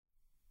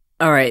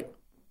All right.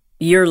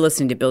 You're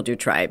listening to Build Your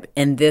Tribe,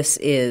 and this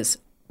is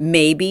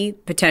maybe,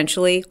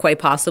 potentially, quite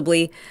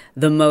possibly,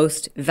 the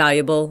most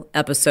valuable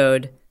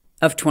episode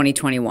of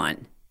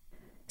 2021.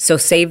 So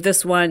save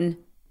this one,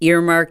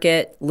 earmark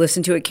it,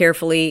 listen to it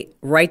carefully,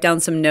 write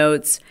down some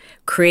notes,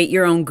 create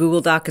your own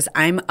Google Doc, because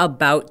I'm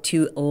about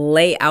to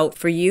lay out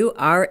for you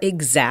our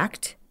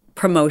exact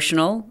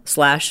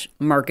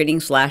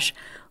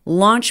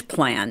promotional/marketing/launch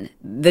plan,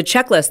 the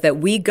checklist that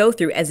we go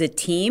through as a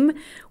team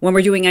when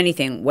we're doing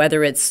anything,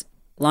 whether it's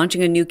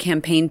launching a new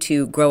campaign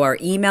to grow our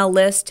email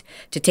list,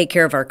 to take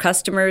care of our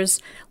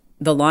customers,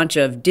 the launch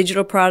of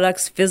digital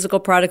products, physical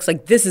products,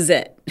 like this is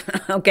it.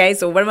 Okay,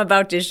 so what I'm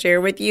about to share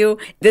with you,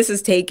 this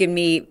has taken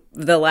me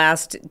the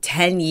last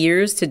 10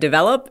 years to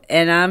develop,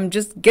 and I'm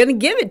just gonna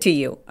give it to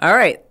you. All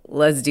right,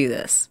 let's do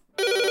this.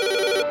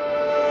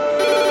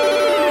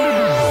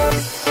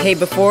 Hey,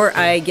 before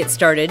I get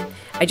started,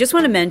 I just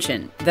want to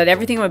mention that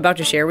everything I'm about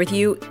to share with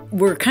you,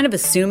 we're kind of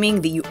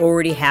assuming that you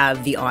already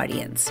have the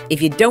audience. If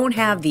you don't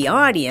have the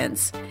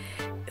audience,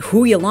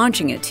 who are you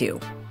launching it to?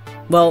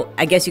 Well,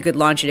 I guess you could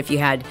launch it if you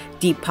had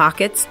deep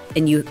pockets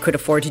and you could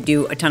afford to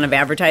do a ton of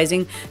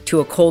advertising to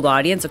a cold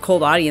audience. A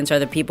cold audience are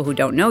the people who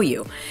don't know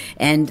you.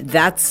 And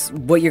that's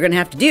what you're going to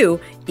have to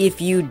do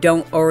if you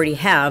don't already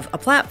have a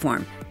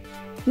platform.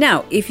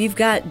 Now, if you've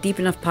got deep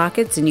enough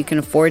pockets and you can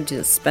afford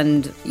to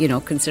spend,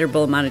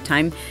 considerable amount of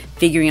time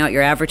figuring out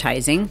your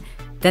advertising,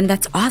 then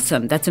that's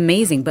awesome. That's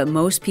amazing. But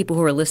most people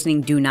who are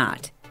listening do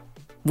not,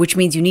 which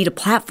means you need a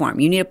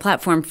platform. You need a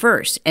platform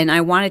first. And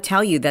I want to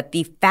tell you that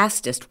the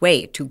fastest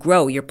way to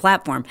grow your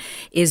platform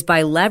is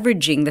by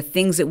leveraging the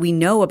things that we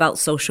know about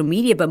social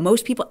media. But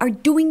most people are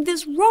doing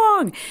this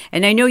wrong.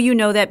 And I know you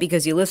know that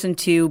because you listen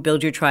to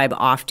Build Your Tribe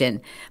often.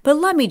 But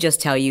let me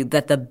just tell you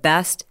that the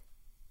best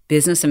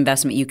business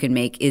investment you can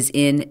make is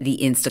in the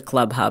Insta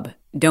Club Hub.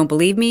 Don't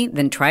believe me?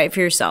 Then try it for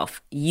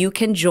yourself. You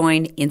can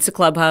join Insta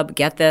Club Hub,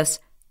 get this,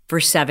 for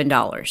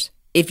 $7.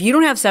 If you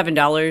don't have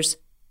 $7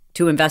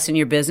 to invest in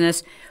your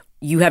business,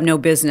 you have no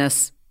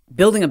business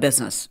building a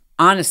business.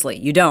 Honestly,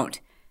 you don't.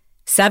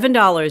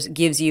 $7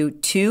 gives you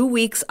 2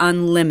 weeks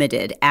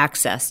unlimited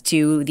access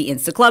to the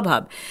Insta Club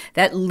Hub.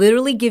 That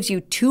literally gives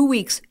you 2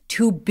 weeks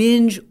to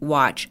binge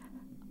watch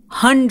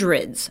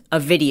hundreds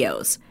of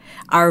videos.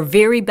 Our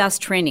very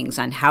best trainings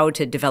on how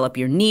to develop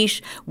your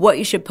niche, what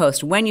you should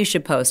post, when you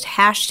should post,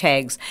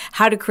 hashtags,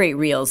 how to create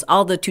reels,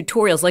 all the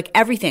tutorials, like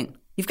everything.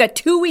 You've got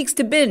 2 weeks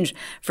to binge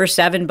for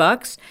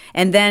 $7.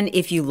 And then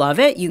if you love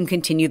it, you can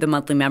continue the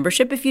monthly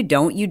membership. If you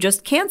don't, you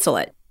just cancel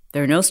it.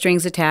 There are no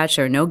strings attached.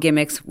 There are no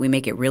gimmicks. We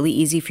make it really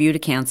easy for you to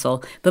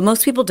cancel. But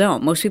most people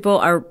don't. Most people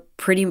are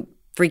pretty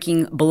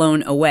freaking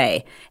blown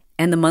away.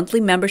 And the monthly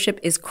membership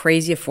is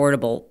crazy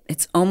affordable.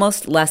 It's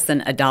almost less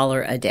than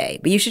 $1 a day.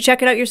 But you should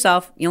check it out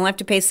yourself. You only have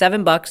to pay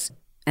 $7.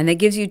 And that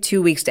gives you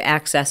 2 weeks to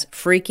access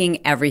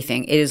freaking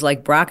everything. It is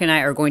like Brock and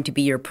I are going to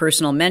be your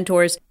personal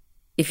mentors.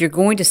 If you're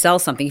going to sell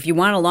something, if you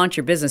want to launch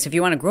your business, if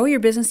you want to grow your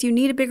business, you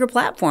need a bigger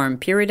platform,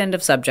 period, end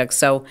of subject.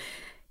 So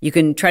you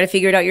can try to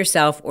figure it out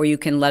yourself, or you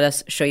can let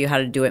us show you how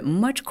to do it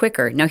much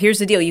quicker. Now, here's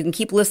the deal. You can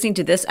keep listening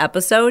to this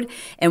episode,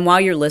 and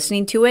while you're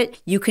listening to it,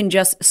 you can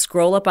just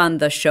scroll up on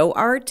the show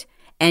art,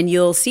 and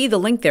you'll see the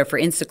link there for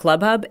Insta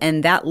Club Hub,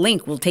 and that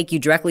link will take you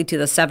directly to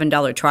the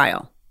 $7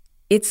 trial.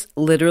 It's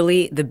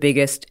literally the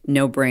biggest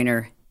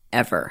no-brainer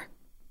ever.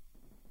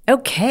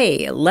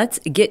 Okay, let's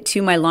get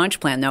to my launch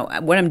plan.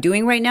 Now, what I'm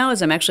doing right now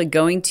is I'm actually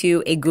going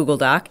to a Google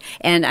Doc,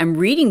 and I'm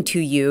reading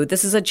to you.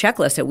 This is a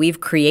checklist that we've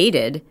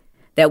created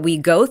that we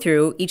go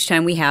through each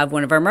time we have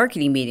one of our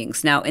marketing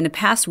meetings. Now, in the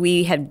past,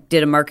 we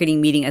did a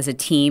marketing meeting as a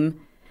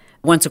team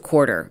once a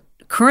quarter.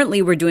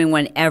 Currently, we're doing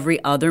one every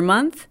other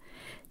month,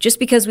 just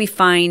because we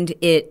find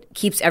it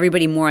keeps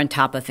everybody more on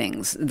top of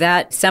things.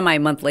 That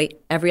semi-monthly,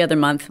 every other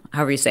month,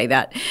 however you say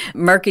that,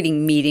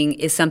 marketing meeting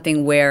is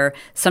something where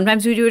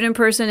sometimes we do it in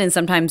person and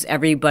sometimes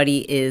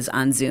everybody is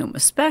on Zoom,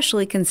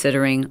 especially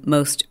considering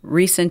most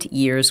recent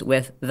years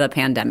with the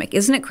pandemic.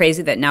 Isn't it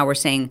crazy that now we're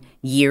saying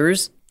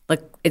years?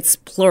 Like it's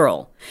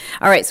plural.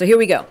 All right, so here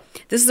we go.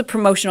 This is a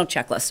promotional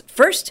checklist.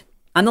 First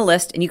on the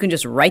list, and you can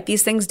just write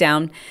these things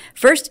down.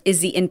 First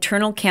is the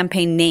internal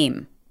campaign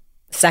name.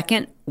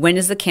 Second, when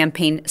is the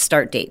campaign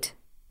start date?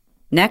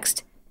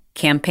 Next,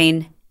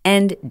 campaign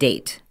end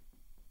date.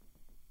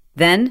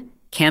 Then,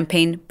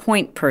 campaign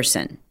point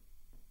person.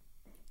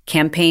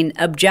 Campaign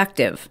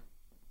objective.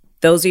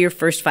 Those are your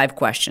first 5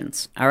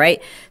 questions, all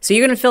right? So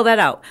you're going to fill that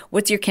out.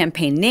 What's your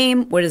campaign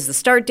name? What is the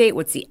start date?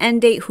 What's the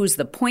end date? Who's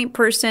the point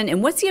person?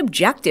 And what's the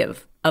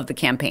objective of the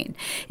campaign?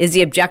 Is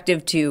the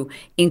objective to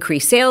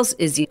increase sales?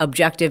 Is the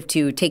objective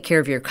to take care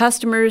of your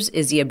customers?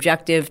 Is the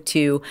objective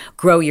to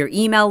grow your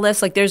email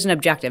list? Like there's an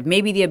objective.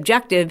 Maybe the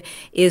objective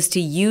is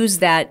to use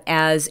that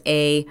as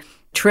a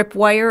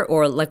tripwire,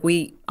 or like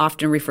we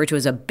often refer to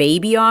as a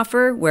baby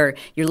offer, where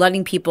you're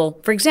letting people,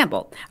 for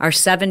example, our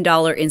 $7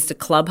 Insta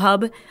Club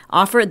Hub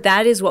offer,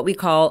 that is what we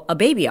call a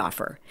baby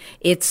offer.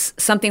 It's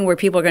something where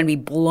people are going to be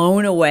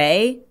blown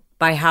away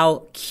by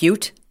how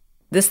cute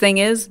this thing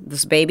is,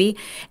 this baby,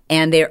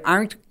 and they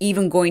aren't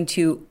even going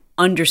to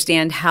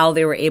understand how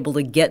they were able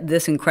to get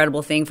this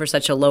incredible thing for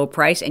such a low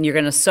price. And you're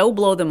going to so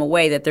blow them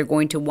away that they're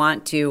going to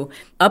want to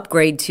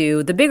upgrade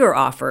to the bigger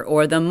offer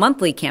or the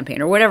monthly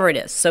campaign or whatever it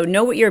is. So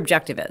know what your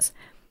objective is.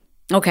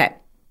 Okay.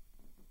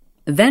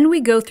 Then we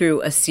go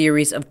through a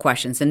series of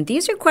questions. And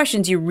these are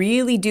questions you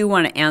really do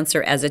want to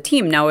answer as a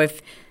team. Now,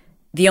 if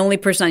the only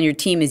person on your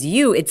team is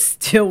you, it's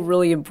still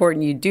really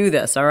important you do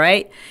this, all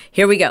right?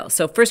 Here we go.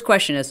 So first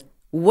question is,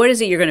 what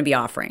is it you're going to be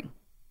offering?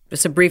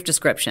 Just a brief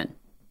description.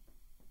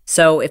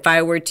 So if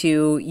I were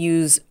to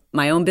use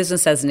my own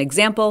business as an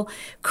example,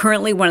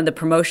 currently one of the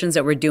promotions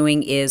that we're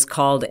doing is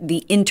called,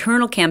 the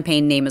internal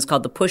campaign name is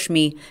called the Push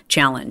Me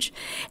Challenge.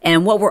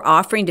 And what we're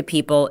offering to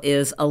people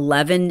is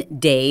 11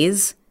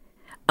 days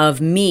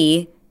of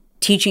me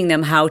teaching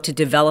them how to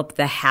develop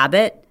the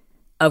habit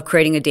of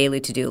creating a daily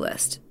to-do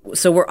list.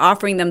 So we're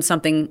offering them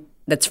something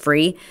that's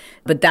free,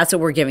 but that's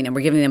what we're giving them.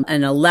 We're giving them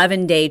an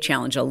 11-day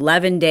challenge,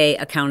 11-day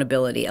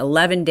accountability,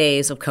 11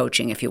 days of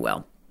coaching, if you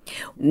will.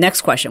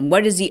 Next question,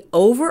 what is the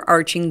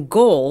overarching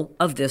goal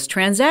of this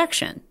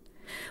transaction?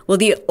 Well,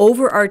 the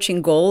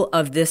overarching goal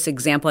of this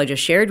example I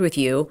just shared with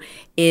you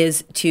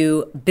is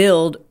to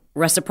build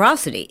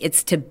reciprocity.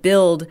 It's to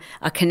build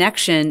a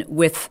connection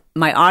with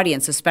my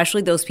audience,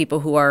 especially those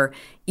people who are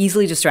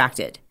easily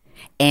distracted.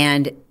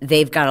 And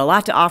they've got a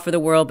lot to offer the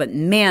world, but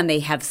man, they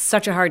have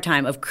such a hard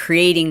time of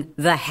creating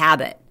the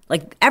habit.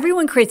 Like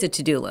everyone creates a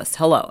to-do list.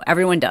 Hello,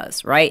 everyone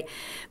does, right?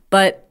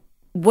 But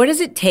what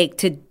does it take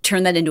to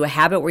turn that into a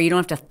habit where you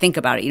don't have to think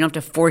about it? You don't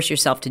have to force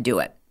yourself to do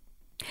it.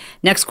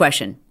 Next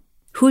question,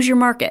 who's your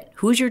market?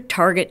 Who's your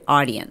target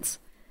audience?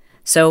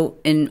 So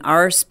in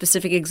our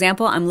specific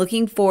example, I'm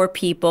looking for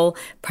people,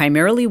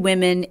 primarily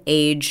women,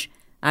 age,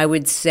 I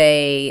would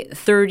say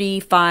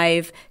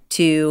 35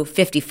 to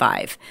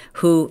 55,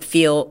 who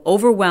feel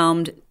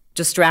overwhelmed,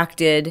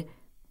 distracted,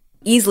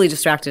 easily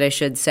distracted, I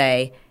should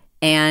say,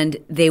 and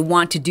they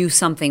want to do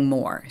something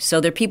more.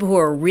 So they're people who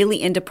are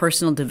really into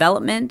personal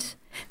development.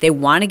 They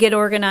want to get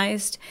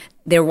organized.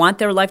 They want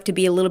their life to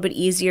be a little bit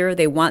easier.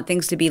 They want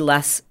things to be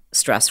less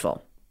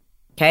stressful.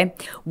 Okay?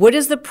 What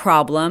is the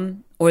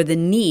problem or the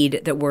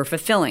need that we're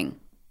fulfilling?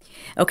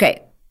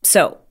 Okay,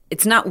 so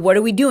it's not what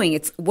are we doing,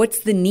 it's what's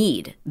the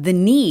need. The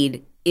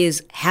need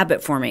is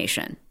habit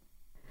formation.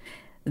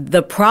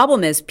 The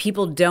problem is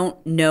people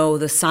don't know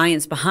the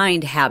science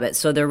behind habits,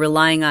 so they're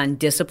relying on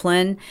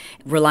discipline,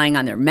 relying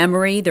on their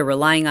memory, they're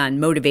relying on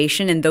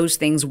motivation, and those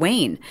things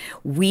wane.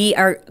 We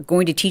are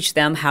going to teach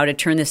them how to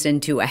turn this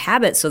into a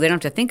habit so they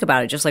don't have to think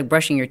about it, just like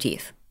brushing your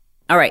teeth.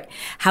 All right,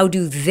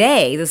 this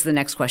is the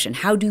next question,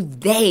 how do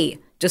they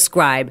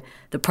describe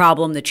the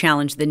problem, the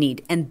challenge, the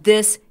need? And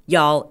this,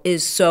 y'all,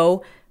 is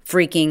so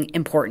freaking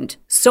important.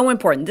 So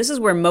important. This is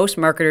where most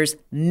marketers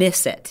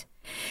miss it.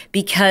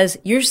 Because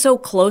you're so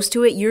close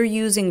to it, you're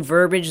using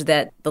verbiage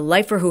that the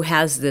lifer who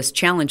has this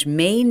challenge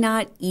may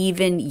not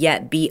even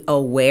yet be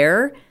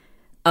aware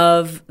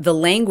of the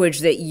language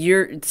that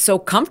you're so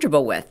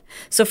comfortable with.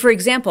 So for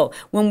example,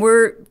 when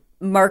we're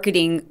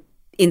marketing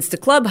Insta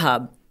Club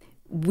Hub,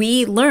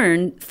 we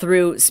learn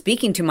through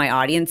speaking to my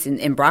audience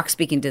and Brock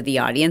speaking to the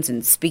audience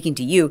and speaking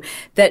to you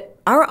that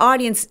our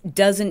audience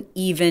doesn't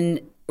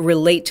even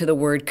relate to the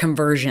word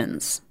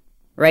conversions,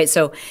 right?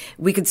 So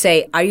we could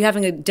say, are you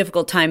having a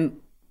difficult time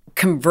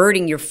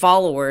converting your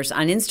followers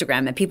on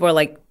Instagram? And people are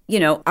like,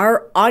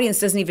 our audience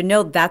doesn't even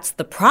know that's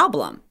the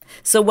problem.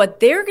 So what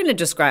they're going to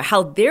describe,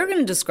 how they're going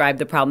to describe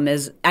the problem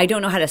is, I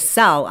don't know how to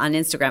sell on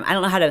Instagram. I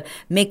don't know how to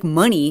make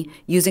money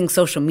using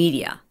social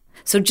media.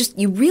 So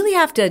you really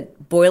have to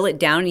boil it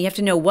down. You have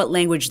to know what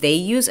language they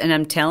use. And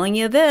I'm telling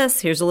you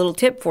this, here's a little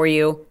tip for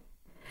you.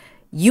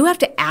 You have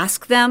to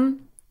ask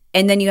them,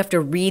 and then you have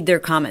to read their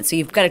comments. So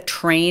you've got to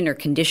train or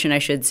condition, I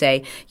should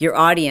say, your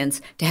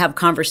audience to have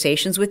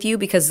conversations with you,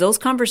 because those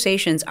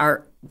conversations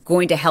are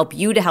going to help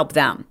you to help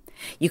them.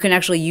 You can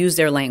actually use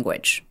their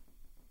language.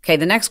 Okay,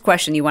 the next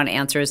question you want to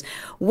answer is,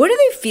 what do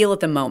they feel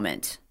at the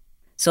moment?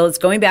 So it's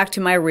going back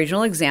to my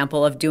original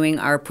example of doing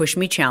our Push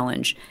Me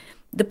Challenge.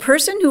 The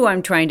person who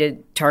I'm trying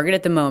to target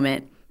at the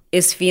moment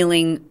is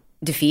feeling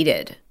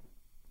defeated.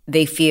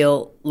 They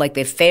feel like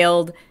they've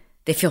failed.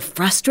 They feel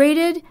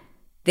frustrated.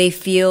 They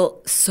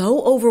feel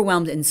so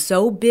overwhelmed and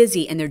so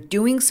busy, and they're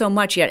doing so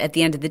much, yet at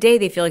the end of the day,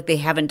 they feel like they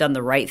haven't done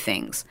the right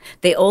things.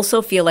 They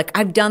also feel like,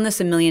 I've done this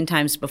a million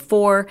times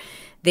before.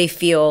 They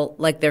feel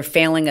like they're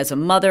failing as a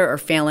mother or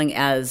failing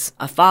as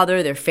a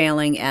father. They're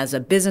failing as a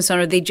business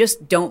owner. They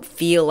just don't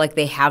feel like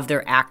they have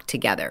their act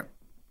together.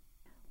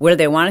 What do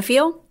they want to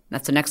feel?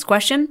 That's the next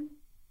question.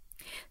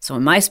 So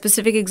in my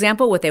specific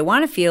example, what they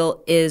want to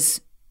feel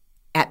is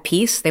at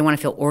peace. They want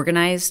to feel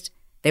organized.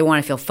 They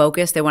want to feel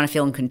focused. They want to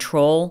feel in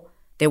control.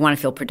 They want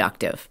to feel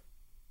productive.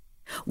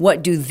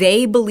 What do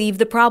they believe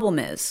the problem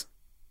is?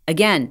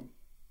 Again,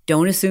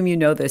 don't assume you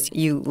know this.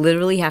 You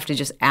literally have to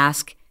just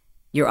ask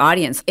your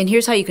audience. And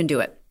here's how you can do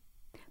it.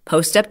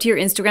 Post up to your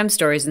Instagram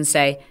stories and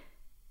say,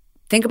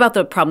 think about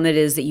the problem that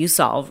is that you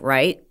solve,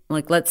 right?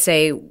 Like, let's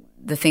say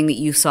the thing that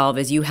you solve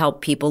is you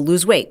help people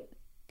lose weight.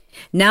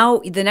 Now,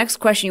 the next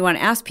question you want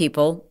to ask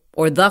people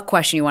or the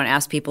question you want to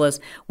ask people is,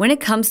 when it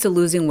comes to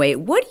losing weight,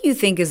 what do you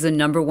think is the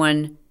number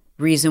one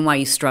reason why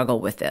you struggle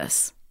with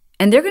this?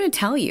 And they're going to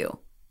tell you.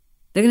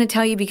 They're going to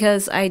tell you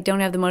because I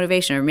don't have the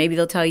motivation, or maybe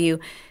they'll tell you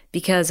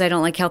because I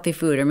don't like healthy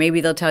food, or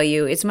maybe they'll tell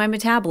you it's my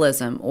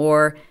metabolism,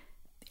 or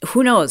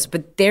who knows,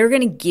 but they're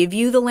going to give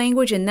you the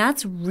language. And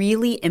that's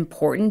really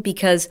important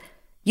because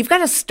you've got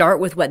to start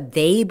with what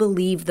they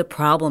believe the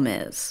problem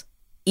is,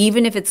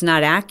 even if it's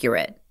not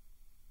accurate.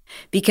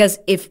 Because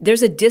if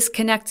there's a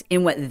disconnect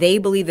in what they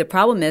believe the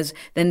problem is,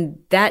 then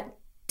that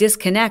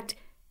disconnect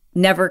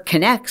never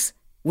connects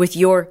with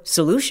your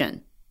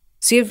solution.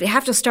 So you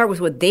have to start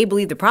with what they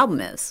believe the problem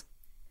is.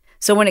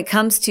 So when it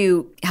comes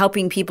to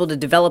helping people to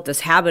develop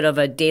this habit of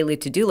a daily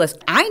to-do list,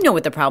 I know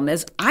what the problem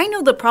is. I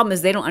know the problem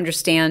is they don't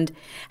understand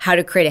how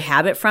to create a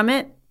habit from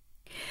it.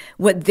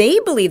 What they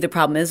believe the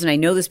problem is, and I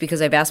know this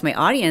because I've asked my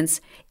audience,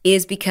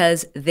 is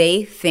because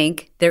they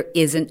think there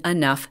isn't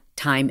enough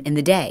time in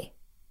the day.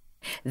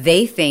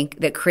 They think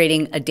that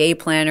creating a day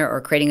planner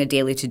or creating a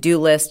daily to-do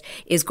list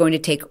is going to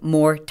take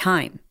more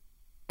time.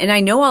 And I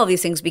know all of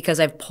these things because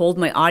I've polled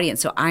my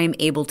audience, so I am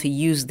able to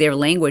use their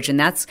language. And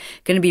that's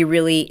going to be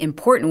really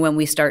important when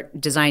we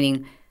start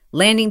designing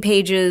landing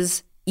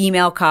pages,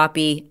 email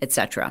copy,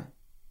 etc.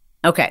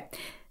 Okay,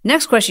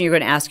 next question you're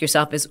going to ask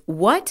yourself is,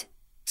 what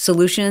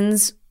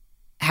solutions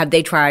have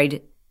they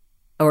tried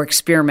or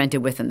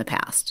experimented with in the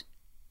past?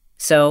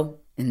 So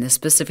in this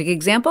specific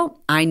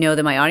example, I know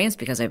that my audience,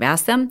 because I've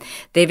asked them,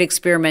 they've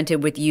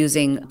experimented with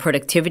using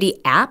productivity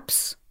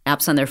apps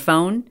on their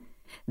phone.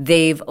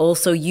 They've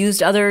also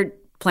used other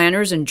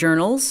planners and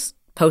journals,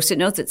 Post-it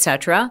notes,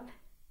 etc.,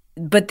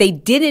 but they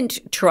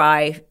didn't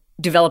try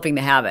developing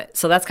the habit.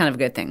 So that's kind of a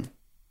good thing.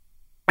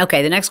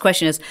 Okay, the next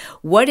question is,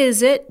 what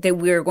is it that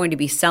we're going to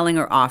be selling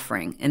or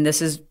offering? And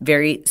this is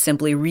very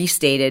simply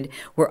restated.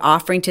 We're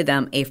offering to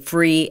them a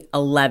free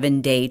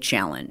 11-day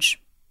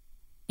challenge.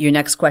 Your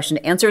next question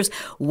to answer is,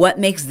 what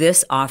makes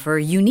this offer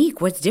unique?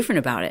 What's different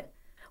about it?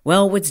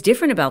 Well, what's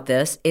different about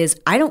this is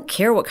I don't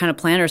care what kind of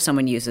planner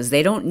someone uses.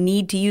 They don't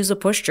need to use a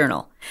push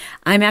journal.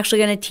 I'm actually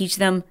going to teach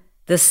them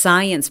the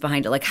science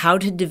behind it, like how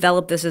to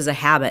develop this as a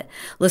habit.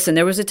 Listen,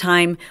 there was a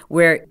time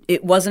where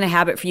it wasn't a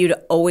habit for you to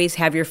always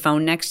have your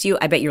phone next to you.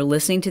 I bet you're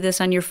listening to this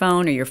on your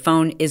phone, or your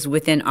phone is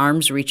within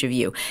arm's reach of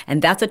you.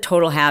 And that's a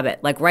total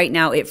habit. Like right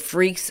now, it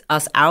freaks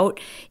us out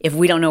if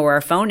we don't know where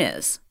our phone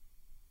is,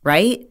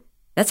 right?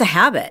 That's a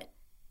habit.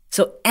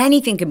 So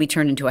anything can be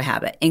turned into a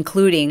habit,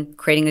 including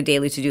creating a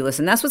daily to-do list.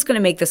 And that's what's going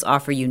to make this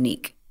offer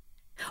unique.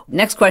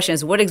 Next question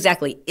is, what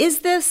exactly is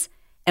this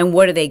and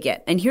what do they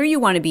get? And here you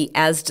want to be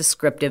as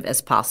descriptive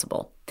as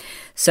possible.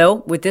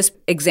 So with this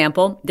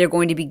example, they're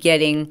going to be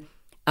getting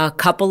a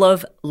couple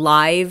of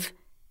live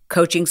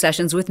coaching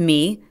sessions with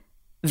me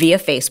via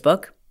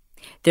Facebook.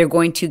 They're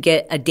going to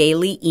get a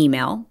daily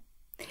email.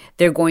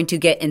 They're going to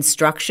get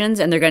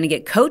instructions, and they're going to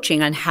get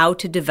coaching on how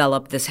to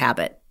develop this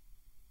habit.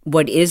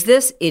 What is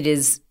this? It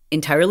is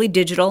entirely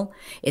digital.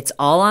 It's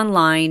all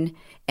online,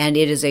 and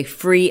it is a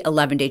free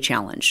 11-day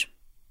challenge.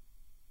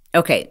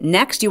 Okay,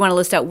 next you want to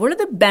list out what are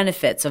the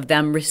benefits of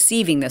them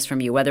receiving this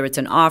from you, whether it's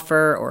an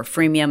offer or a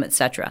freemium,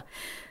 etc.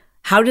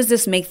 How does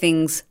this make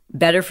things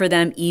better for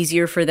them,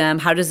 easier for them?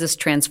 How does this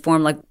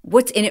transform? Like,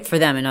 what's in it for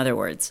them, in other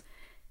words?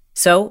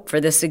 So for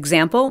this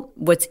example,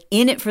 what's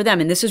in it for them?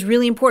 And this is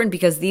really important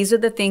because these are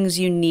the things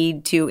you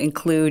need to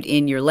include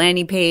in your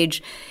landing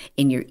page,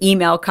 in your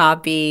email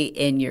copy,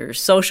 in your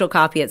social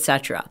copy,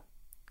 etc.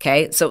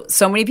 Okay,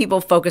 so many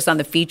people focus on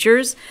the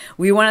features.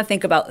 We want to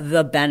think about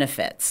the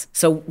benefits.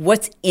 So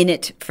what's in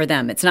it for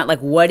them? It's not like,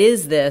 what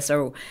is this,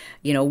 or,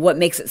 what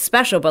makes it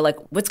special, but like,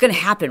 what's going to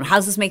happen? How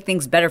does this make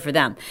things better for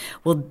them?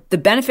 Well, the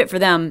benefit for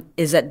them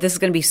is that this is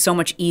going to be so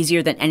much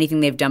easier than anything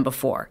they've done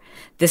before.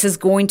 This is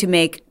going to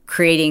make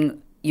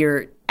creating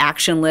your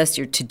action list,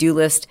 your to-do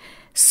list,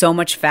 so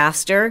much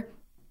faster.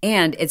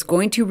 And it's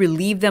going to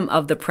relieve them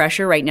of the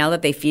pressure right now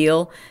that they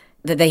feel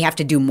that they have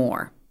to do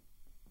more.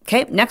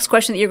 Okay, next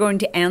question that you're going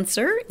to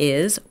answer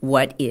is,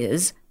 what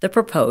is the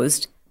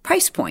proposed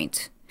price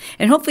point?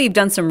 And hopefully you've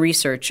done some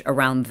research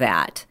around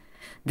that.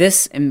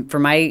 This, and for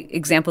my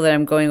example that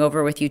I'm going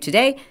over with you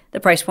today, the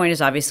price point is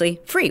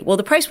obviously free. Well,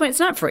 the price point is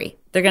not free.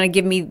 They're going to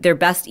give me their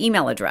best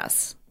email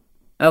address.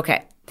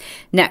 Okay,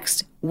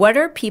 next, what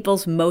are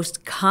people's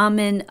most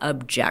common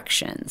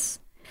objections?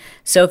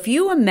 So if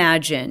you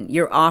imagine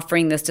you're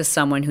offering this to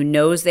someone who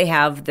knows they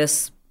have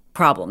this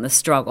problem, this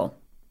struggle.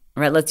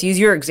 All right, let's use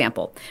your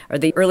example, or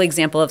the early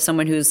example of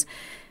someone who's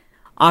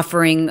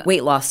offering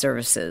weight loss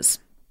services.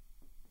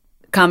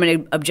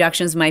 Common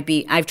objections might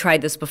be, I've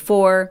tried this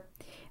before,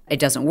 it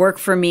doesn't work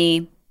for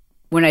me.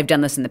 When I've done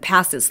this in the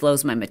past, it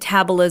slows my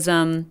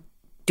metabolism.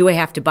 Do I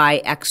have to buy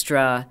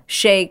extra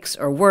shakes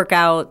or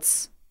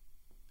workouts?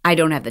 I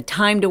don't have the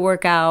time to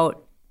work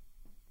out.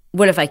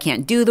 What if I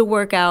can't do the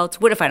workouts?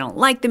 What if I don't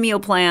like the meal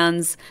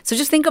plans? So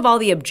just think of all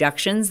the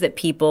objections that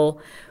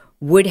people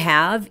would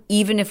have,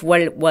 even if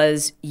what it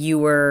was you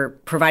were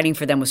providing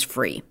for them was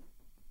free.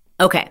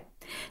 Okay,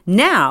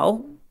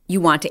 now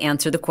you want to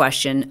answer the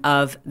question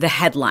of the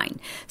headline.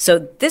 So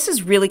this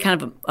is really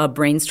kind of a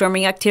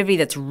brainstorming activity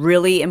that's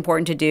really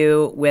important to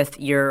do with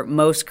your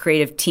most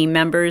creative team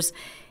members.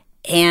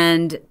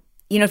 And,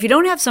 if you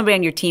don't have somebody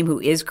on your team who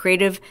is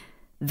creative,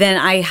 then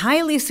I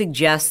highly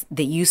suggest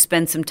that you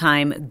spend some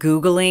time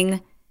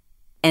Googling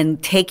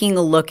and taking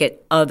a look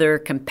at other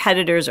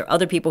competitors or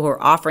other people who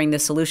are offering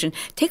this solution.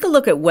 Take a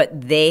look at what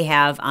they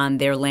have on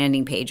their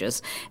landing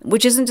pages,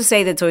 which isn't to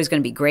say that it's always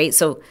going to be great.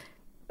 So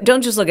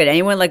don't just look at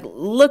anyone,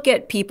 look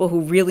at people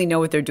who really know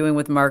what they're doing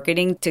with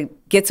marketing to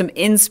get some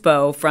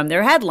inspo from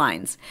their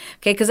headlines.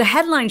 Okay, because a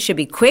headline should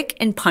be quick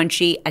and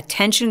punchy,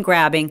 attention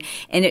grabbing,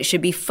 and it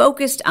should be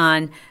focused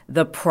on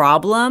the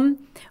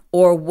problem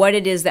or what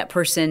it is that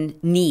person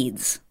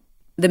needs.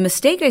 The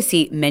mistake I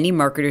see many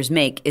marketers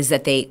make is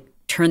that they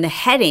turn the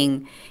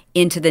heading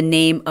into the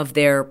name of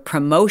their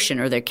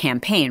promotion or their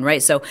campaign,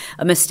 right? So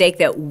a mistake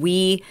that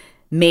we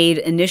made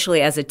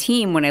initially as a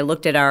team when I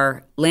looked at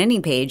our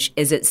landing page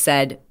is it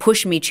said,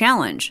 push me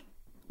challenge.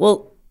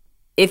 Well,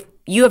 if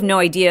you have no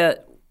idea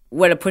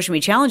what a push me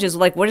challenge is,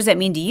 what does that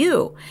mean to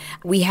you?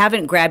 We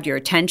haven't grabbed your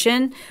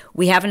attention.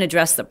 We haven't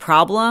addressed the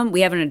problem.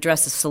 We haven't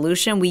addressed the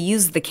solution. We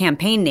used the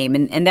campaign name,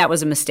 and that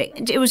was a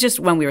mistake. It was just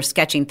when we were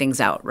sketching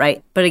things out,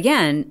 right? But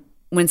again,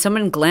 when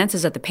someone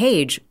glances at the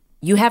page,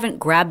 you haven't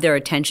grabbed their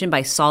attention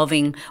by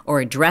solving or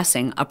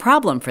addressing a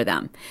problem for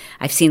them.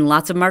 I've seen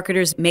lots of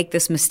marketers make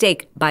this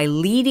mistake by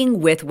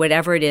leading with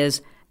whatever it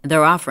is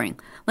they're offering.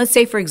 Let's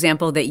say, for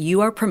example, that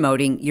you are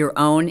promoting your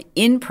own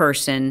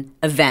in-person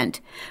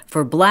event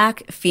for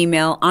Black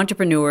female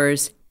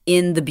entrepreneurs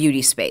in the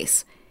beauty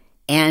space.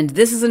 And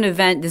this is an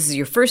event, this is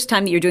your first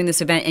time that you're doing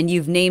this event, and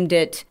you've named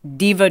it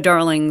Diva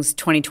Darlings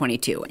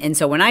 2022. And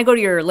so when I go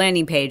to your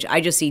landing page,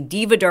 I just see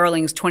Diva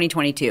Darlings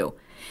 2022.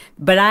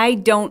 But I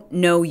don't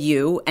know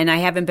you, and I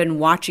haven't been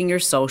watching your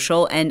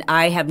social, and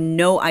I have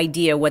no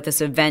idea what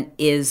this event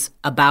is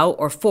about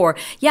or for.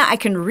 Yeah, I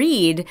can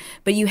read,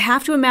 but you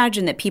have to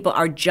imagine that people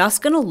are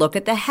just going to look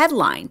at the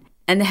headline.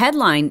 And the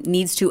headline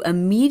needs to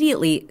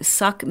immediately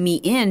suck me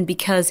in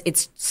because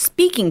it's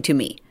speaking to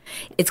me.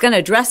 It's going to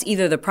address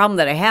either the problem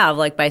that I have,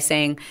 like by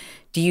saying,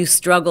 do you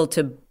struggle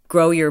to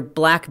grow your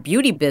Black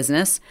beauty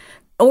business?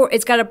 Or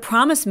it's got to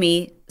promise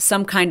me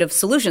some kind of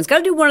solution. It's got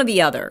to do one or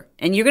the other.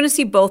 And you're going to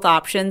see both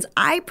options.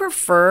 I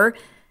prefer,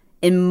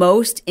 in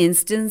most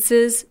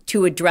instances,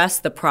 to address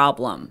the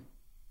problem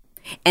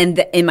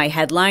and in my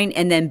headline.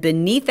 And then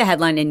beneath the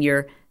headline in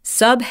your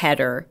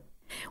subheader,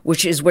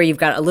 which is where you've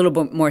got a little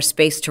bit more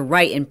space to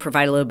write and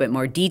provide a little bit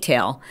more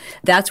detail,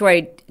 that's where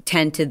I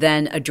tend to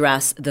then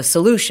address the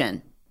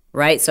solution,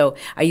 right? So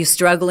are you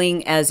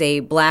struggling as a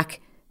Black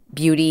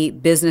beauty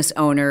business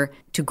owner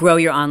to grow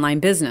your online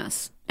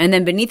business? And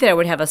then beneath it, I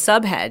would have a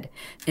subhead.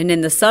 And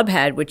in the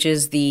subhead, which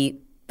is the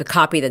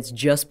copy that's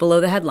just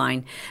below the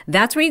headline,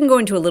 that's where you can go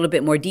into a little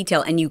bit more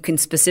detail and you can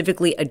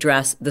specifically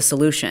address the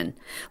solution.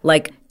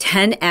 Like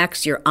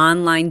 10x your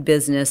online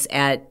business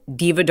at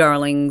Diva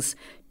Darlings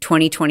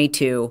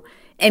 2022.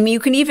 And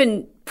you can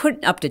even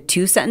put up to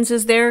 2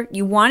 sentences there.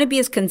 You want to be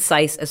as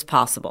concise as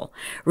possible.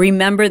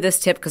 Remember this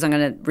tip because I'm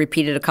going to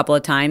repeat it a couple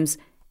of times.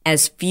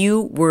 As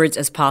few words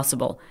as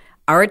possible.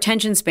 Our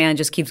attention span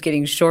just keeps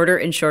getting shorter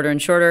and shorter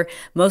and shorter.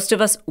 Most of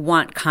us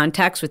want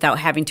context without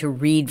having to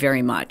read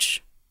very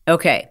much.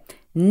 Okay,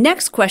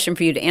 next question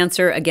for you to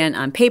answer, again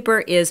on paper,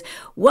 is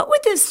what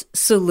would this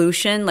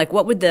solution,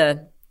 what would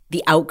the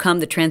outcome,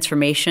 the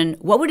transformation,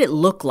 what would it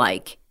look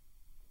like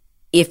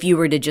if you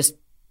were to just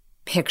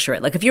picture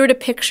it? If you were to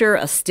picture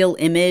a still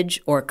image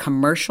or a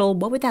commercial,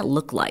 what would that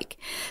look like?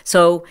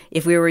 So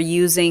if we were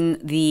using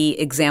the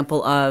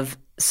example of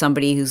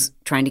somebody who's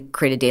trying to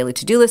create a daily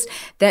to-do list,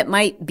 that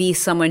might be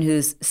someone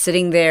who's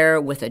sitting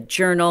there with a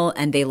journal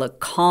and they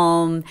look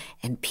calm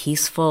and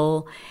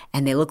peaceful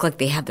and they look like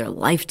they have their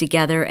life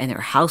together and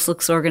their house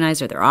looks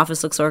organized or their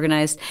office looks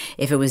organized.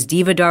 If it was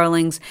Diva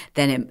Darlings,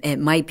 then it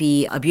might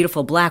be a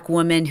beautiful Black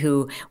woman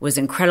who was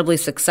incredibly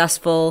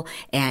successful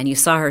and you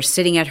saw her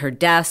sitting at her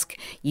desk.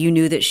 You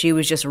knew that she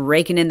was just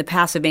raking in the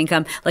passive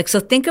income.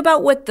 So think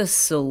about what the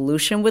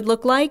solution would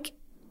look like.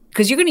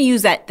 Because you're going to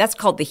use that's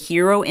called the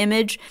hero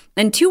image.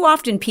 And too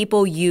often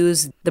people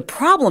use the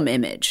problem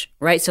image,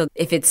 right? So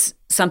if it's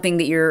something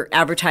that you're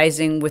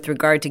advertising with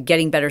regard to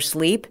getting better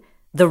sleep,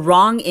 the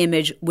wrong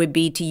image would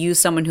be to use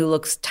someone who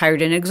looks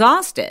tired and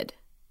exhausted,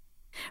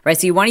 right?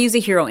 So you want to use a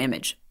hero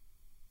image.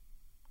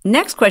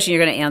 Next question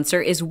you're going to answer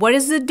is what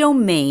is the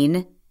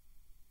domain,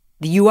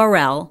 the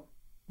URL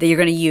that you're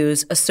going to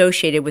use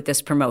associated with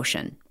this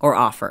promotion or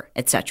offer,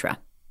 etc.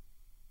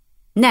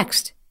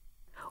 Next,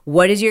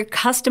 what is your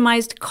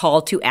customized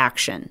call to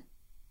action?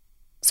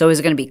 So is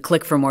it going to be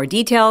click for more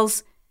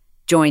details,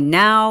 join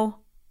now,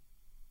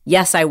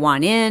 yes, I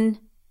want in,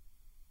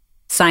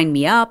 sign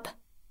me up,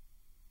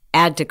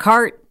 add to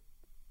cart?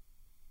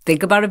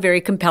 Think about a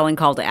very compelling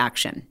call to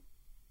action.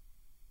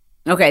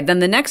 Okay, then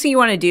the next thing you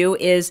want to do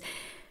is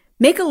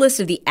Make a list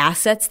of the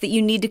assets that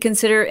you need to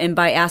consider. And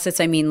by assets,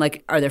 I mean,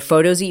 like, are there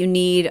photos that you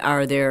need?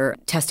 Are there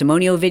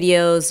testimonial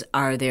videos?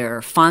 Are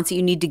there fonts that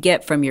you need to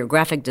get from your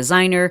graphic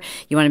designer?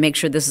 You want to make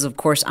sure this is, of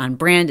course, on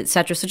brand,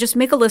 etc. So just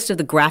make a list of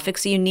the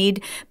graphics that you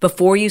need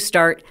before you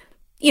start,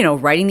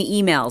 writing the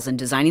emails and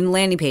designing the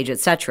landing page,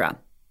 etc.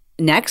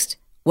 Next,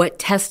 what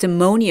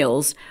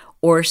testimonials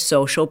or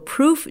social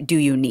proof do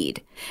you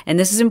need? And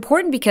this is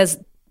important because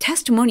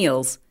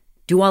testimonials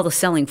do all the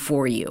selling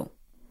for you.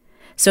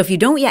 So if you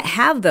don't yet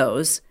have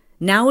those,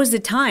 now is the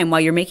time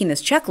while you're making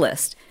this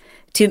checklist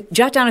to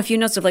jot down a few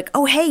notes of like,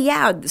 oh, hey,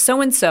 yeah,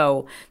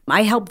 so-and-so,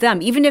 I helped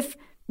them. Even if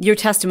your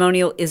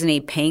testimonial isn't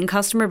a paying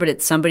customer, but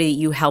it's somebody that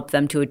you help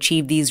them to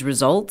achieve these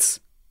results,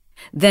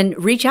 then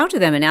reach out to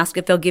them and ask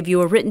if they'll give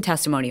you a written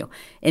testimonial.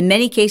 In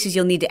many cases,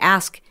 you'll need to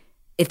ask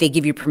if they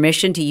give you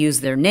permission to use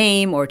their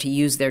name or to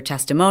use their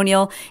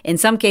testimonial. In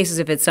some cases,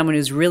 if it's someone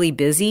who's really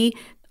busy,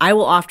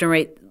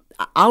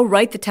 I'll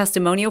write the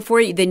testimonial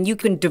for you. Then you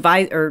can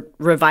devise or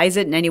revise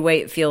it in any way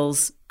it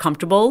feels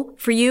comfortable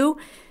for you.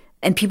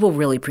 And people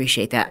really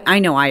appreciate that. I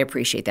know I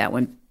appreciate that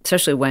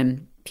especially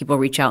when people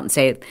reach out and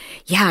say,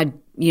 yeah,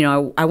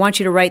 I want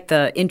you to write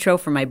the intro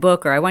for my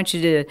book, or I want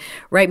you to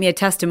write me a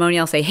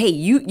testimonial. I'll say, hey,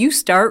 you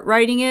start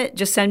writing it.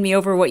 Just send me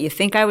over what you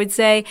think I would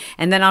say,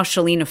 and then I'll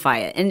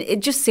Shaleneify it. And it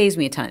just saves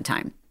me a ton of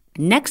time.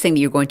 Next thing that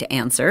you're going to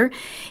answer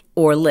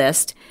or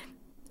list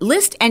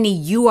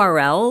any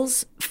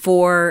URLs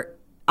for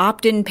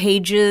opt-in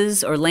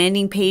pages or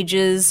landing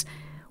pages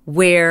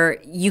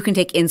where you can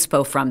take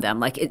inspo from them.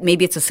 Like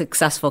maybe it's a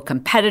successful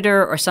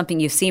competitor or something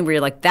you've seen where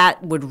you're like,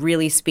 that would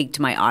really speak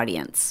to my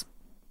audience.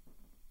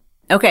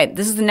 Okay,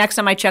 this is the next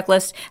on my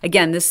checklist.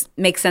 Again, this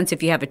makes sense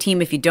if you have a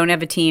team. If you don't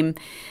have a team,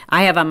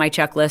 I have on my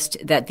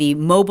checklist that the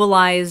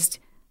mobilized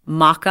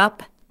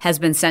mock-up has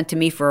been sent to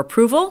me for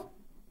approval.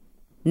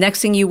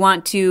 Next thing you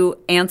want to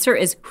answer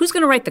is who's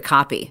going to write the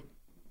copy?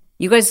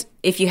 You guys,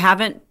 if you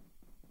haven't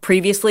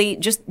previously,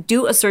 just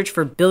do a search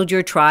for Build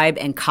Your Tribe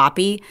and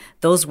copy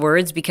those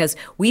words, because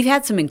we've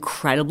had some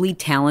incredibly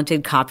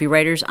talented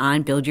copywriters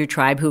on Build Your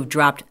Tribe who've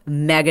dropped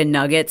mega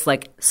nuggets,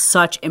 like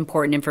such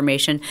important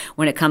information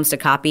when it comes to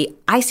copy.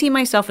 I see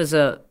myself as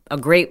a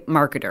great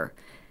marketer.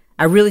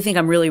 I really think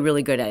I'm really,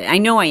 really good at it. I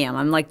know I am.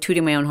 I'm like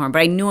tooting my own horn,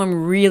 but I know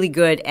I'm really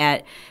good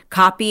at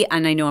copy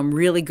and I know I'm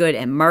really good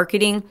at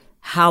marketing.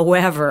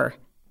 However,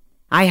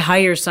 I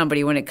hire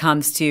somebody when it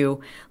comes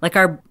to like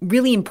our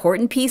really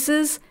important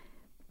pieces,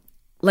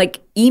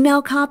 like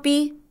email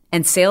copy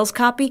and sales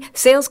copy.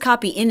 Sales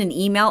copy in an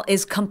email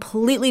is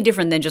completely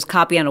different than just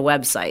copy on a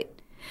website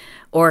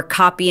or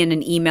copy in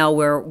an email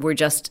where we're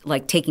just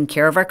like taking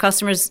care of our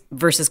customers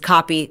versus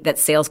copy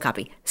that's sales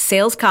copy.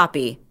 Sales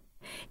copy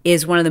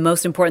is one of the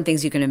most important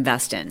things you can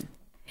invest in.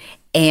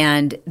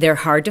 And they're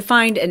hard to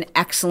find an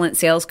excellent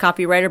sales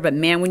copywriter, but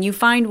man, when you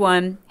find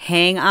one,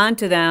 hang on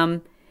to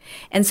them.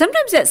 And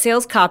sometimes that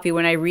sales copy,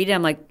 when I read it,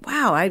 I'm like,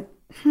 wow, I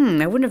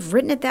wouldn't have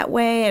written it that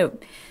way.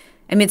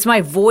 I mean, it's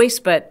my voice,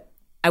 but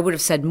I would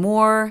have said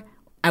more.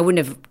 I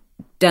wouldn't have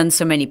done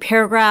so many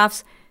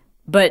paragraphs,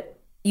 but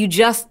you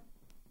just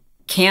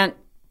can't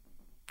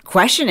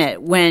question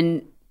it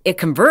when it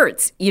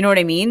converts. You know what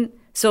I mean?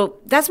 So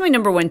that's my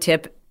number one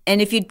tip.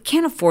 And if you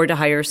can't afford to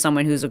hire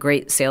someone who's a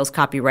great sales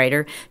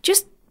copywriter,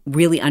 just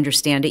really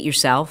understand it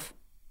yourself,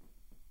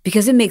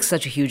 because it makes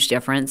such a huge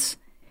difference.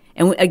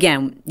 And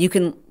again, you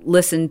can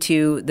listen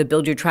to the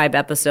Build Your Tribe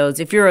episodes.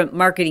 If you're a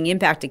Marketing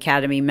Impact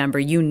Academy member,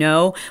 you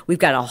know we've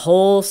got a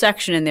whole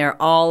section in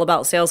there all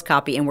about sales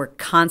copy, and we're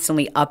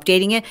constantly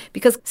updating it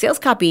because sales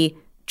copy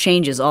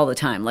changes all the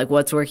time, like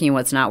what's working and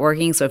what's not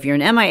working. So if you're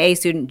an MIA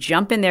student,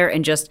 jump in there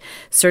and just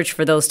search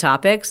for those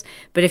topics.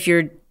 But if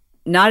you're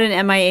not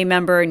an MIA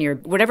member and you're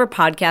whatever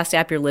podcast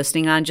app you're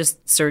listening on,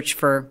 just search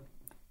for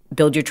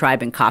Build Your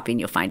Tribe and copy and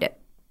you'll find it.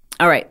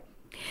 All right.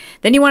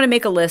 Then you want to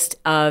make a list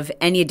of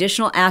any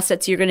additional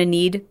assets you're going to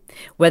need,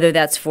 whether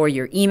that's for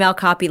your email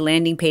copy,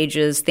 landing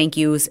pages, thank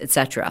yous,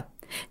 etc.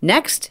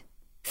 Next,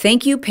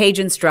 thank you page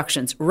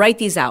instructions. Write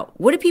these out.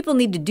 What do people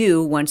need to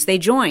do once they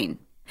join?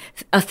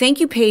 A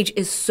thank you page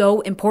is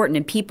so important,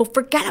 and people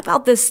forget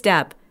about this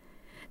step,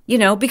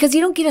 because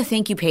you don't get a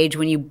thank you page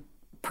when you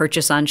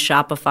purchase on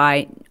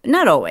Shopify.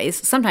 Not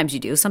always. Sometimes you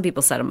do. Some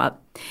people set them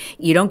up.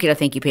 You don't get a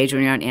thank you page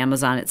when you're on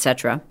Amazon,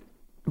 etc.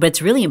 But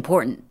it's really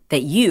important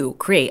that you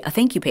create a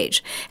thank you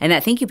page. And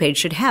that thank you page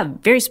should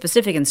have very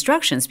specific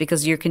instructions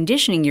because you're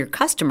conditioning your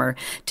customer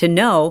to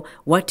know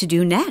what to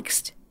do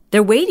next.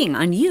 They're waiting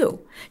on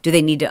you. Do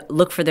they need to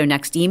look for their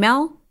next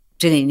email?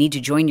 Do they need to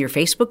join your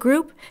Facebook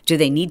group? Do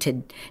they need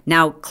to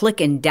now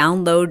click and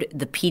download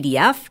the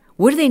PDF?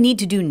 What do they need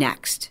to do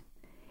next?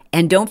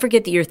 And don't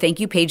forget that your thank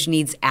you page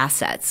needs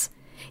assets.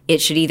 It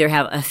should either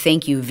have a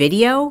thank you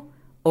video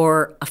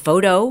or a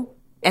photo.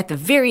 At the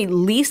very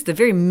least, the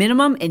very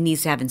minimum, it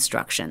needs to have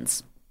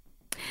instructions.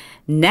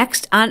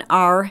 Next on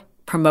our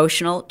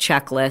promotional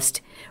checklist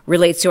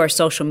relates to our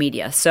social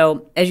media.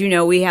 So as you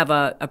know, we have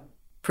a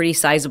pretty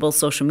sizable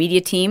social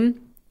media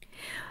team.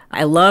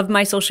 I love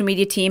my social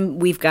media team.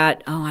 We've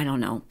got,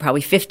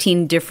 probably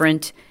 15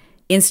 different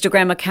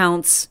Instagram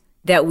accounts,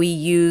 that we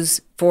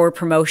use for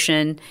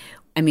promotion.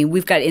 I mean,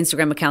 we've got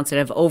Instagram accounts that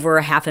have over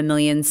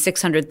 500,000,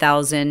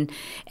 600,000,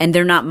 and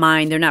they're not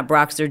mine. They're not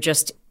Brock's.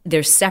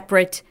 They're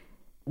separate,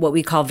 what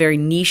we call very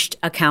niched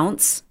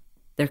accounts.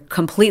 They're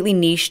completely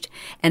niched.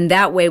 And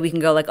that way we can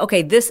go like,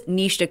 okay, this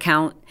niched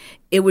account,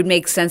 it would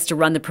make sense to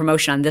run the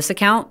promotion on this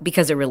account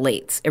because it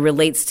relates. It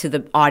relates to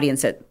the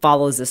audience that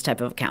follows this type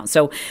of account.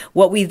 So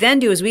what we then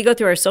do is we go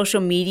through our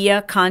social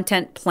media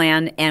content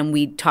plan and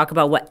we talk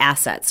about what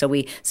assets. So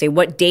we say,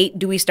 what date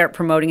do we start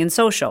promoting in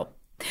social?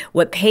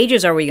 What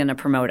pages are we going to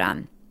promote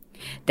on?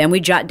 Then we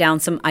jot down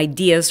some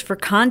ideas for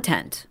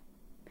content.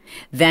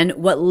 Then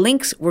what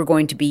links we're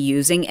going to be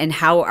using and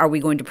how are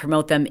we going to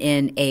promote them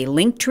in a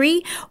link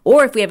tree?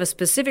 Or if we have a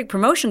specific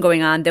promotion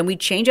going on, then we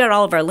change out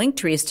all of our link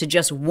trees to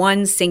just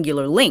one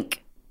singular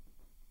link.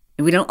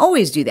 And we don't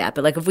always do that.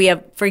 But like if we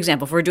have, for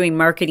example, if we're doing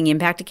Marketing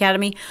Impact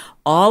Academy,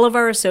 all of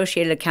our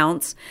associated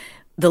accounts,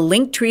 the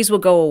link trees will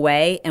go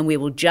away and we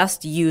will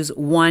just use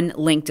one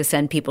link to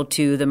send people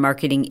to the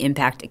Marketing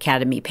Impact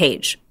Academy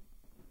page.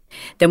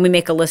 Then we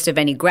make a list of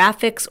any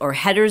graphics or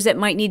headers that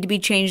might need to be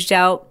changed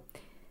out.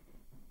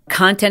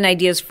 Content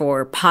ideas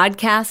for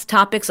podcast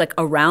topics like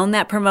around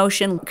that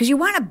promotion, because you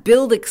want to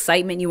build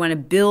excitement. You want to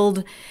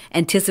build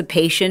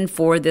anticipation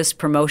for this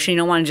promotion. You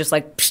don't want to just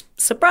like,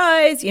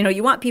 surprise.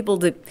 You want people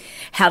to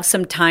have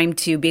some time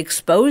to be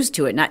exposed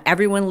to it. Not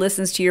everyone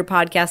listens to your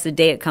podcast the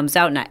day it comes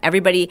out. Not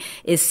everybody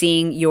is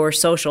seeing your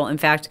social. In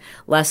fact,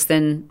 less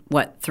than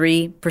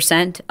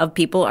 3% of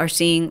people are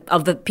seeing,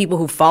 of the people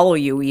who follow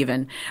you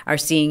even, are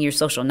seeing your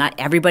social. Not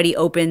everybody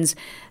opens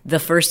the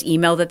first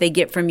email that they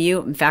get from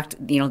you. In fact,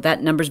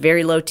 that number's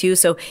very low too.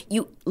 So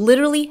you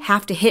literally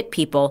have to hit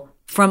people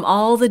from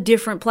all the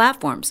different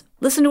platforms.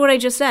 Listen to what I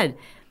just said.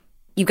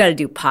 You've got to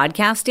do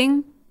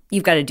podcasting.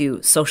 You've got to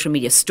do social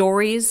media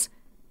stories,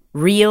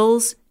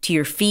 reels to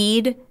your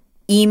feed,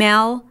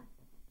 email.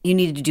 You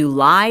need to do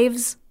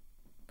lives,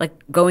 like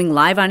going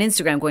live on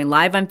Instagram, going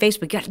live on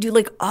Facebook. You got to do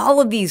like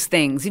all of these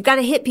things. You've got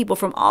to hit people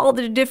from all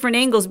the different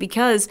angles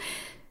because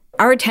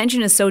our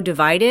attention is so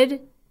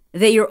divided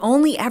that you're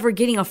only ever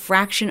getting a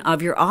fraction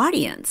of your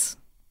audience.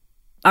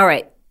 All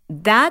right,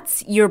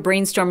 that's your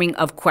brainstorming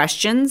of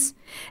questions.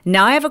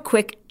 Now I have a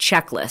quick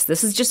checklist.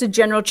 This is just a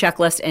general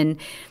checklist. And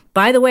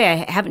by the way,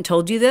 I haven't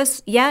told you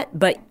this yet,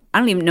 but I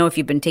don't even know if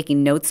you've been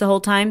taking notes the whole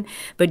time.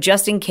 But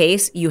just in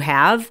case you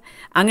have,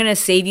 I'm going to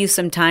save you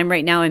some time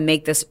right now and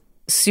make this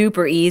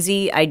super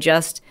easy. I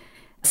just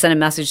sent a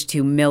message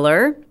to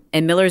Miller,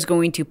 and Miller is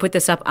going to put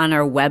this up on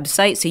our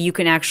website so you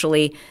can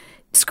actually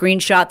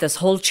screenshot this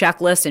whole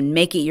checklist and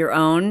make it your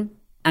own.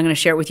 I'm going to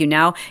share it with you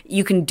now.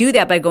 You can do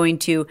that by going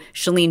to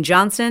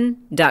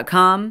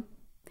ChaleneJohnson.com/promo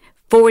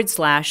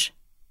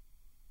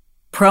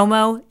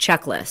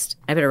checklist.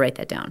 I better write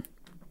that down.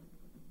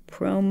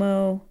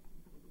 Promo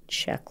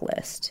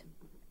checklist.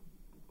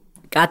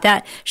 Got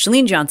that?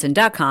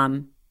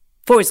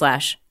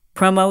 ChaleneJohnson.com/promo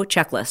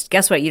checklist.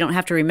 Guess what? You don't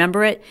have to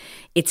remember it.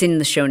 It's in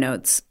the show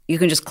notes. You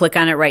can just click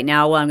on it right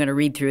now while I'm going to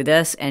read through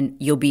this and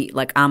you'll be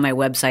like on my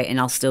website and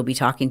I'll still be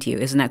talking to you.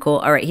 Isn't that cool?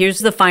 All right, here's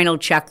the final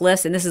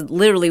checklist. And this is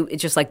literally,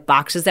 it's just like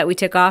boxes that we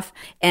tick off.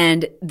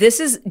 And this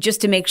is just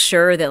to make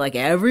sure that like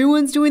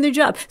everyone's doing their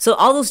job. So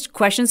all those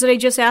questions that I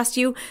just asked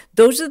you,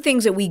 those are the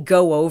things that we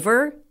go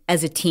over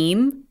as a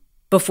team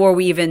before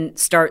we even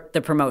start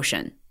the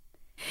promotion.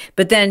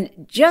 But then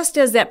just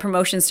as that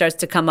promotion starts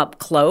to come up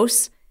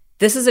close,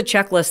 this is a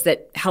checklist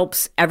that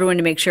helps everyone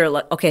to make sure,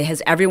 like, okay,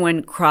 has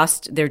everyone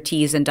crossed their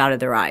T's and dotted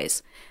their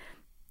I's?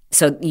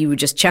 So you would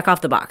just check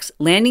off the box.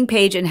 Landing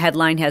page and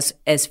headline has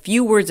as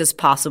few words as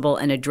possible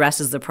and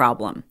addresses the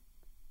problem.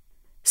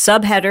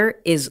 Subheader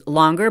is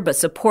longer but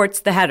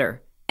supports the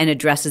header and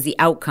addresses the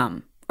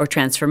outcome or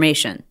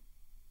transformation.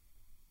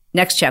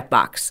 Next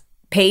checkbox.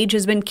 Page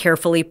has been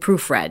carefully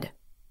proofread.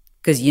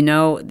 Because you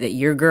know that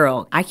your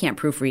girl, I can't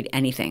proofread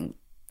anything.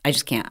 I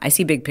just can't. I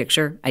see big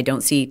picture. I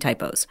don't see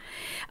typos.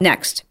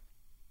 Next,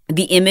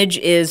 the image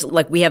is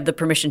like we have the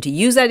permission to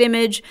use that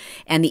image,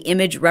 and the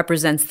image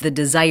represents the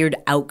desired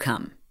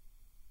outcome.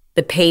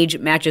 The page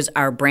matches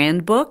our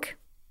brand book,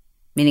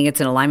 meaning it's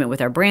in alignment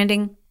with our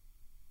branding.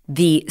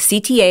 The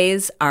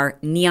CTAs are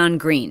neon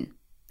green,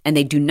 and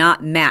they do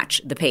not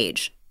match the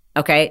page.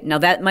 Okay, now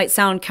that might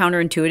sound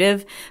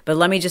counterintuitive, but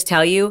let me just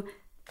tell you,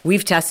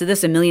 we've tested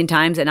this a million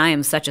times, and I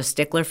am such a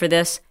stickler for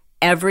this.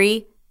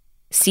 Every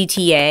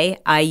CTA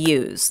I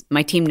use,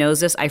 my team knows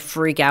this. I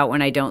freak out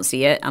when I don't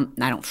see it.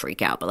 I don't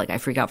freak out, but like I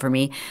freak out for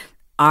me.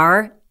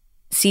 Our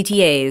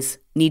CTAs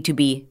need to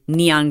be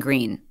neon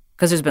green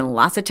because there's been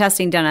lots of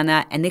testing done on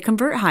that, and they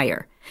convert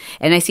higher.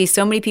 And I see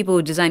so many people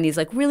who design these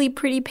like really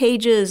pretty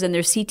pages, and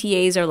their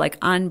CTAs are like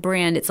on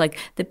brand. It's like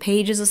the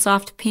page is a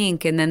soft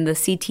pink, and then the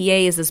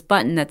CTA is this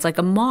button that's like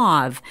a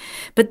mauve,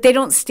 but they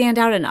don't stand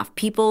out enough.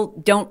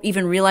 People don't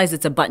even realize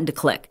it's a button to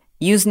click.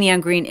 Use neon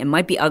green. It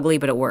might be ugly,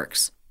 but it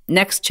works.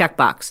 Next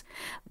checkbox.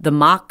 The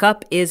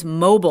mock-up is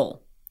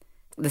mobile.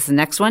 This is the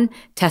next one.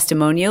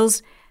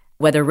 Testimonials,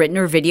 whether written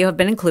or video, have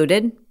been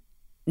included.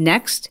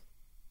 Next,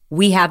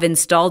 we have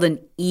installed an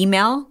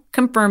email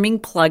confirming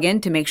plugin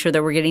to make sure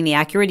that we're getting the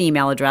accurate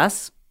email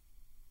address.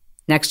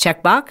 Next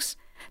checkbox,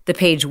 the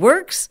page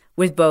works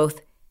with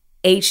both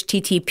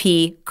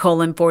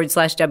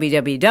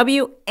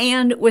http://www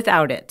and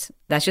without it.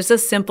 That's just a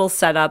simple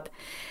setup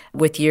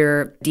with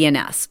your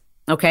DNS.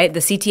 Okay, the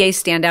CTAs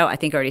stand out. I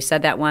think I already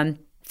said that one.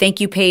 Thank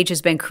you page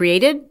has been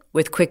created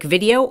with quick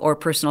video or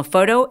personal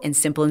photo and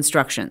simple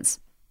instructions.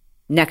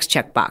 Next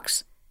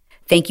checkbox.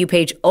 Thank you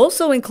page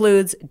also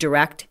includes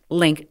direct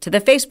link to the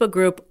Facebook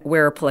group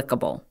where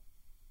applicable.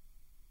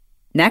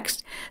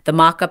 Next, the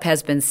mockup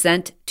has been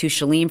sent to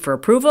Chalene for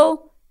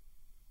approval.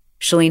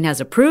 Chalene has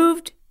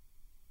approved.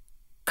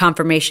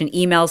 Confirmation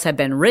emails have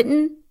been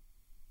written.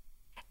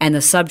 And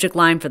the subject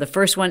line for the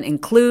first one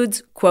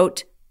includes,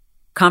 quote,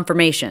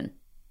 confirmation.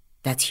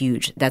 That's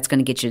huge. That's going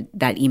to get you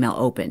that email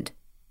opened.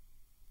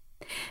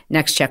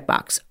 Next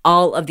checkbox.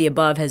 All of the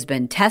above has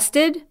been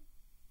tested.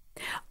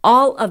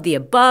 All of the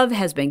above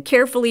has been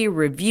carefully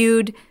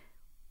reviewed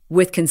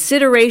with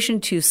consideration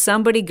to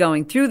somebody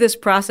going through this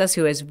process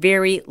who has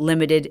very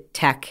limited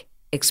tech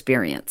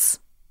experience.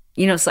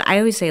 You know, so I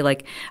always say,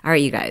 like, all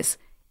right, you guys,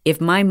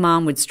 if my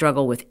mom would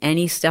struggle with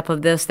any step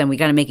of this, then we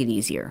got to make it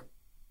easier.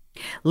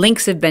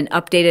 Links have been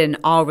updated in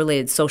all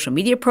related social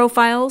media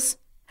profiles.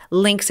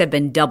 Links have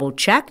been double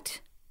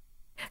checked.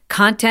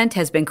 Content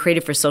has been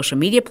created for social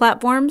media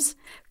platforms.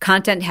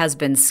 Content has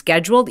been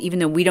scheduled, even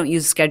though we don't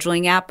use a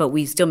scheduling app, but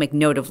we still make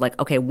note of, like,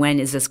 okay, when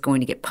is this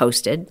going to get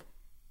posted?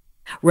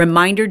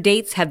 Reminder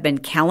dates have been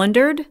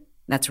calendared.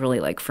 That's really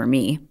like for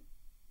me.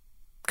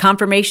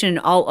 Confirmation and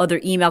all other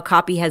email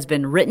copy has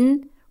been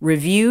written,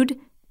 reviewed,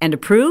 and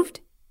approved.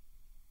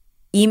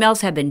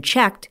 Emails have been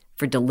checked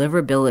for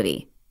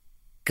deliverability.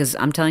 Because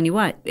I'm telling you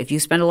what, if you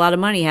spend a lot of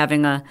money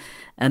having an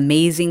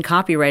amazing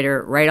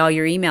copywriter write all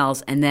your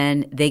emails and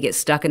then they get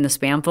stuck in the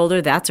spam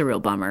folder, that's a real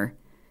bummer.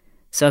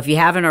 So if you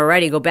haven't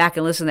already, go back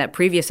and listen to that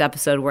previous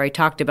episode where I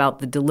talked about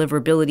the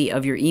deliverability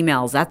of your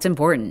emails. That's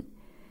important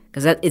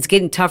because it's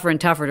getting tougher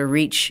and tougher to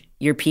reach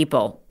your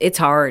people. It's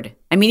hard.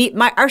 I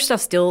mean, our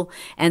stuff still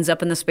ends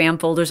up in the spam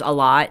folders a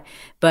lot,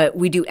 but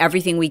we do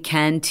everything we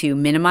can to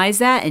minimize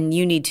that, and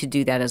you need to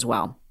do that as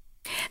well.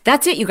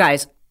 That's it, you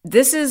guys.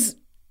 This is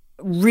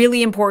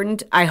really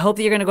important. I hope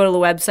that you're going to go to the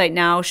website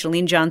now,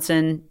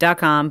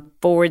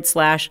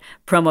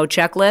 chalenejohnson.com/promo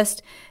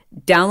checklist.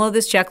 Download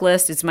this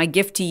checklist. It's my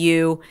gift to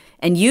you,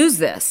 and use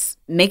this.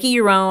 Make it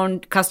your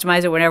own,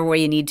 customize it whatever way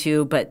you need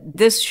to, but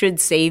this should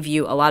save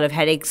you a lot of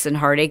headaches and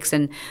heartaches,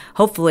 and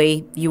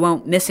hopefully you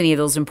won't miss any of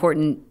those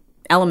important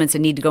elements that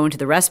need to go into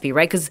the recipe,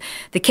 right? Because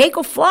the cake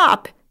will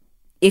flop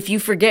if you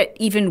forget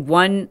even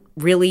one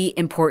really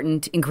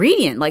important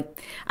ingredient.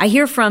 Like, I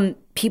hear from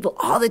people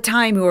all the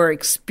time who are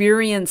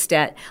experienced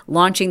at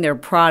launching their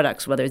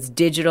products, whether it's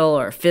digital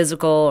or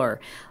physical or,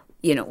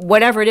 you know,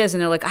 whatever it is.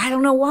 And they're like, I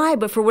don't know why,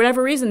 but for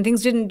whatever reason,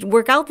 things didn't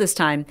work out this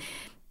time.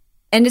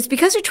 And it's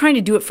because they're trying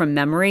to do it from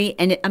memory.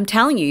 And I'm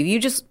telling you,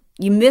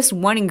 you miss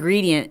one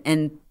ingredient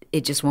and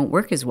it just won't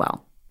work as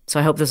well. So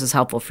I hope this is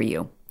helpful for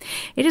you.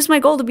 It is my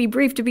goal to be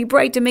brief, to be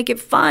bright, to make it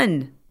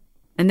fun,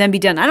 and then be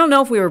done. I don't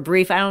know if we were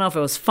brief. I don't know if it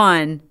was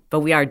fun,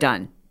 but we are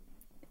done.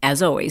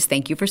 As always,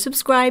 thank you for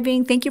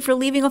subscribing. Thank you for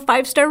leaving a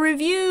 5-star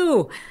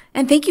review.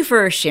 And thank you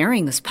for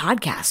sharing this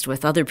podcast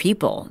with other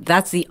people.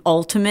 That's the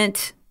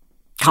ultimate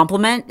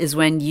compliment, is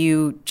when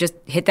you just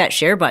hit that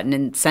share button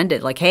and send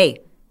it. Like, hey,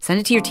 send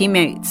it to your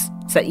teammates.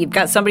 So you've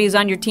got somebody who's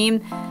on your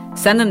team,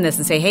 send them this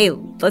and say, hey,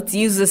 let's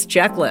use this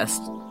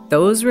checklist.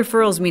 Those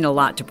referrals mean a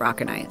lot to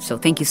Brock and I. So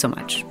thank you so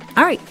much.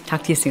 All right,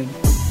 talk to you soon.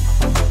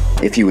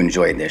 If you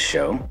enjoyed this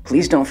show,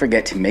 please don't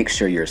forget to make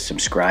sure you're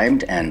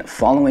subscribed and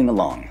following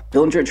along.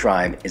 Build Your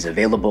Tribe is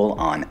available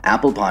on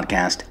Apple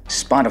Podcast,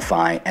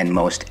 Spotify, and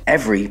most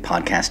every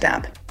podcast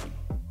app.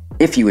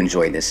 If you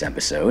enjoyed this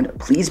episode,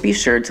 please be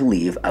sure to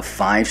leave a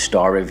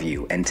 5-star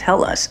review and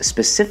tell us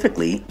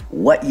specifically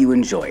what you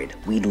enjoyed.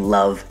 We'd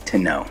love to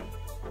know.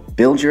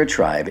 Build Your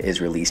Tribe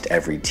is released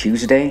every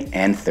Tuesday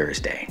and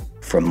Thursday.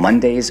 For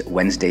Mondays,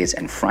 Wednesdays,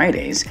 and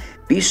Fridays,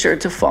 be sure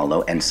to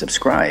follow and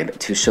subscribe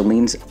to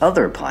Chalene's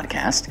other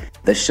podcast,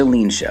 The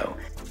Chalene Show.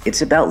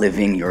 It's about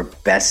living your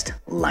best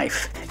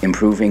life,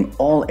 improving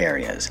all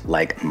areas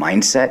like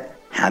mindset,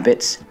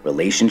 habits,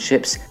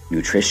 relationships,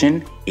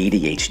 nutrition,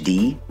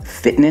 ADHD,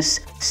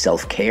 fitness,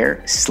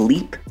 self-care,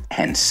 sleep,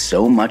 and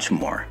so much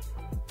more.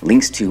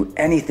 Links to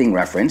anything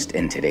referenced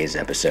in today's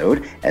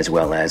episode, as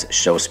well as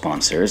show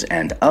sponsors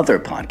and other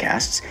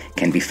podcasts,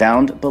 can be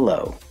found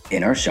below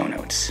in our show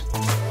notes.